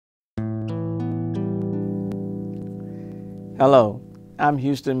Hello, I'm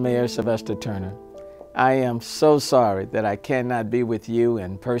Houston Mayor Sylvester Turner. I am so sorry that I cannot be with you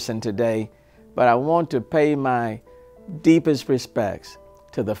in person today, but I want to pay my deepest respects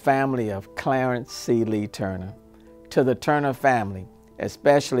to the family of Clarence C. Lee Turner, to the Turner family,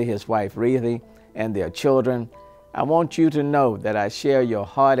 especially his wife Reethy and their children. I want you to know that I share your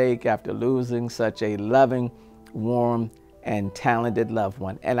heartache after losing such a loving, warm, and talented loved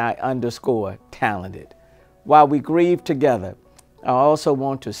one, and I underscore talented. While we grieve together, I also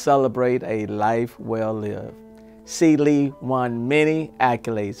want to celebrate a life well lived. C. Lee won many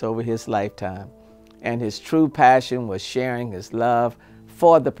accolades over his lifetime, and his true passion was sharing his love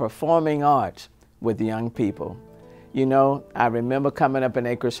for the performing arts with young people. You know, I remember coming up in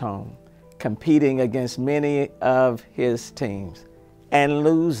Acres Home, competing against many of his teams, and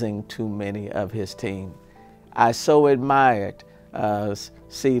losing to many of his team. I so admired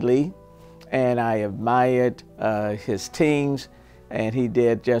C. Lee, and I admired his teams, and he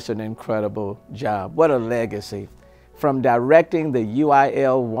did just an incredible job. What a legacy. From directing the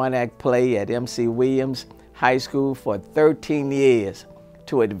UIL one-act play at MC Williams High School for 13 years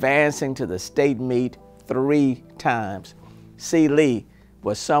to advancing to the state meet 3 times, C. Lee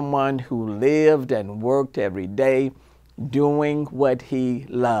was someone who lived and worked every day doing what he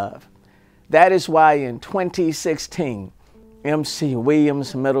loved. That is why in 2016, MC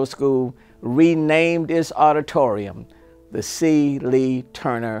Williams Middle School renamed its auditorium the C. Lee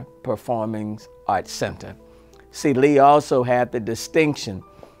Turner Performing Arts Center. C. Lee also had the distinction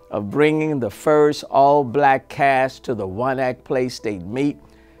of bringing the first all-black cast to the one-act play state meet,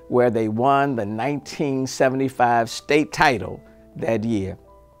 where they won the 1975 state title that year.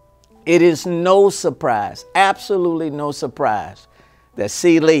 It is no surprise, absolutely no surprise, that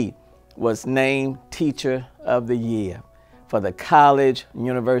C. Lee was named Teacher of the Year for the College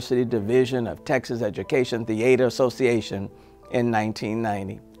University Division of Texas Education Theater Association in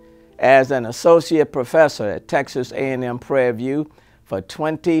 1990. As an associate professor at Texas A&M Prairie View for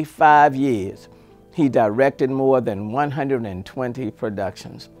 25 years, he directed more than 120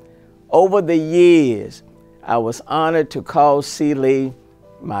 productions. Over the years, I was honored to call C. Lee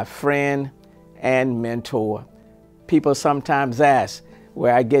my friend and mentor. People sometimes ask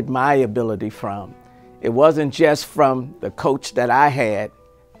where I get my ability from. It wasn't just from the coach that I had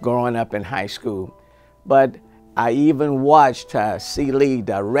growing up in high school, but I even watched how C. Lee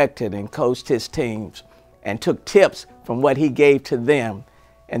directed and coached his teams and took tips from what he gave to them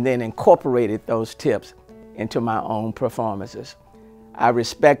and then incorporated those tips into my own performances. I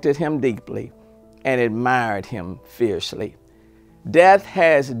respected him deeply and admired him fiercely. Death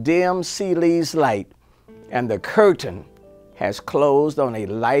has dimmed C. Lee's light, and the curtain has closed on a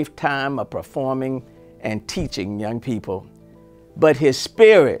lifetime of performing and teaching young people. But his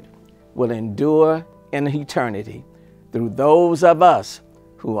spirit will endure in eternity through those of us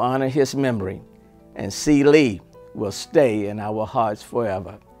who honor his memory, and C. Lee will stay in our hearts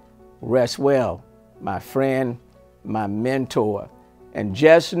forever. Rest well, my friend, my mentor, and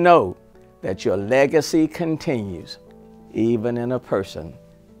just know that your legacy continues even in a person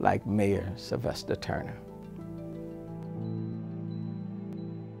like Mayor Sylvester Turner.